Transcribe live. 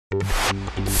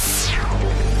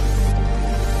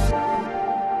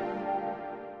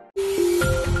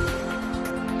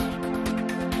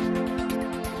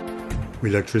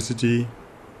Welectricity,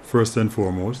 first and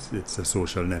foremost, it's a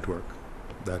social network.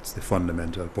 That's the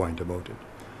fundamental point about it.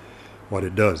 What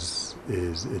it does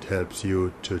is it helps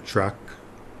you to track,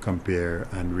 compare,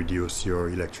 and reduce your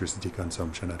electricity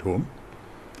consumption at home.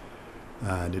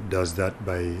 And it does that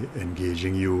by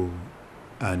engaging you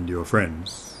and your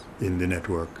friends in the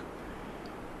network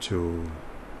to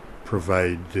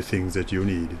provide the things that you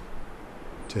need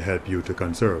to help you to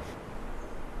conserve.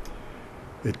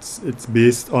 It's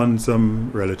based on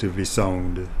some relatively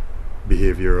sound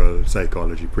behavioral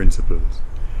psychology principles.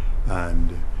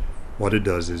 And what it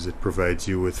does is it provides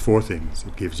you with four things.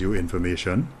 It gives you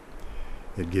information.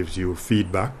 It gives you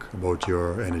feedback about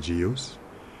your energy use.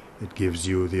 It gives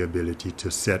you the ability to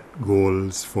set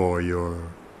goals for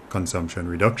your consumption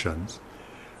reductions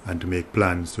and to make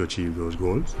plans to achieve those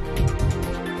goals.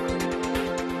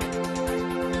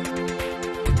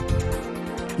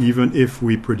 Even if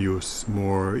we produce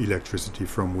more electricity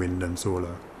from wind and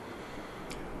solar,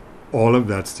 all of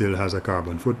that still has a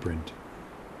carbon footprint.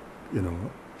 You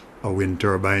know, a wind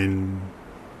turbine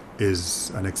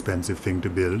is an expensive thing to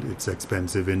build. It's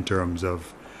expensive in terms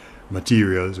of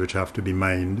materials which have to be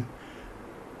mined,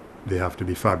 they have to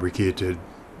be fabricated,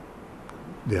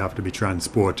 they have to be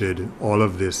transported. All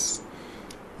of this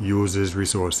uses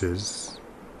resources,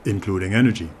 including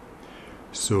energy.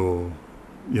 So,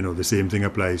 you know, the same thing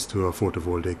applies to a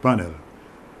photovoltaic panel.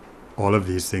 All of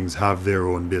these things have their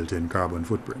own built-in carbon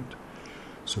footprint.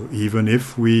 So even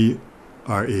if we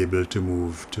are able to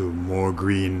move to more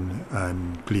green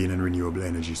and clean and renewable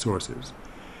energy sources,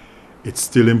 it's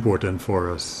still important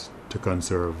for us to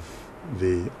conserve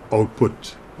the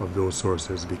output of those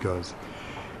sources, because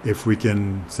if we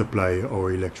can supply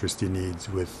our electricity needs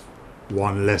with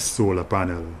one less solar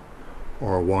panel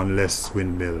or one less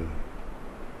windmill,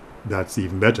 that's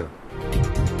even better.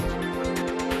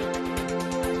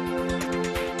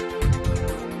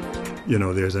 You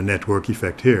know, there's a network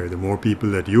effect here. The more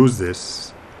people that use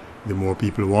this, the more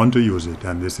people want to use it,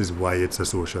 and this is why it's a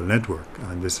social network,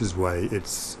 and this is why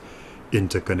it's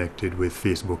interconnected with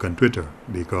Facebook and Twitter,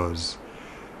 because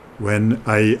when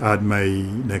I add my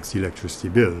next electricity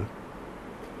bill,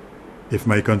 if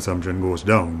my consumption goes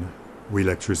down,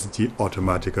 Welectricity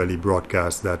automatically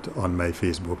broadcasts that on my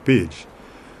Facebook page.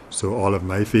 So all of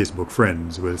my Facebook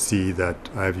friends will see that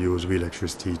I've used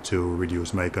Welectricity to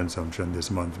reduce my consumption this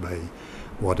month by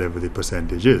whatever the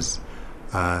percentage is.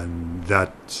 And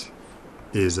that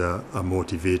is a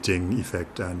motivating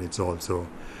effect, and it's also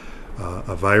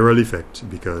a viral effect,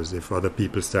 because if other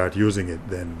people start using it,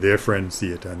 then their friends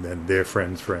see it, and then their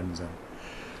friends' friends. And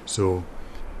so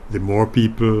the more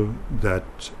people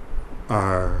that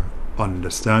are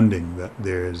understanding that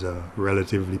there is a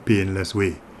relatively painless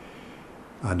way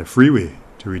and a free way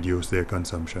to reduce their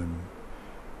consumption,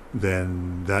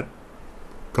 then that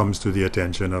comes to the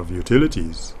attention of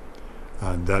utilities,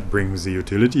 and that brings the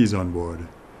utilities on board.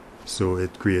 So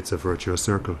it creates a virtuous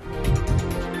circle.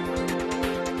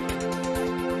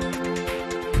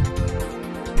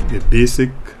 The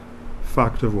basic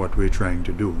fact of what we're trying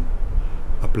to do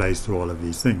applies to all of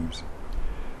these things.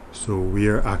 So we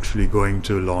are actually going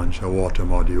to launch a water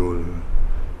module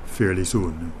fairly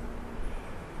soon.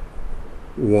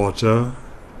 Water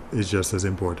is just as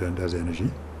important as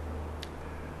energy.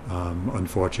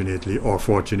 Unfortunately, or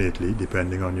fortunately,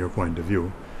 depending on your point of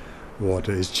view,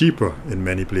 water is cheaper in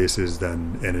many places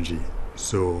than energy.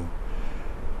 So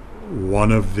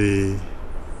one of the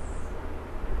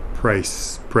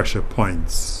price pressure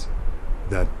points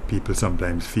that people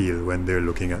sometimes feel when they're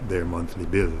looking at their monthly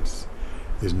bills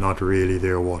is not really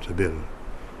their water bill,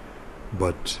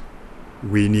 but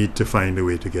we need to find a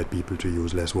way to get people to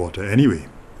use less water anyway.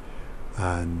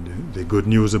 And the good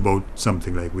news about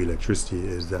something like Welectricity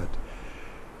is that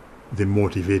the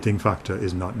motivating factor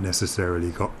is not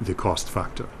necessarily the cost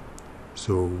factor.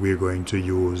 So we're going to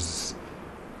use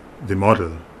the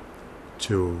model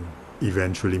to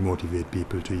eventually motivate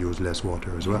people to use less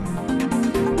water as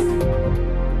well.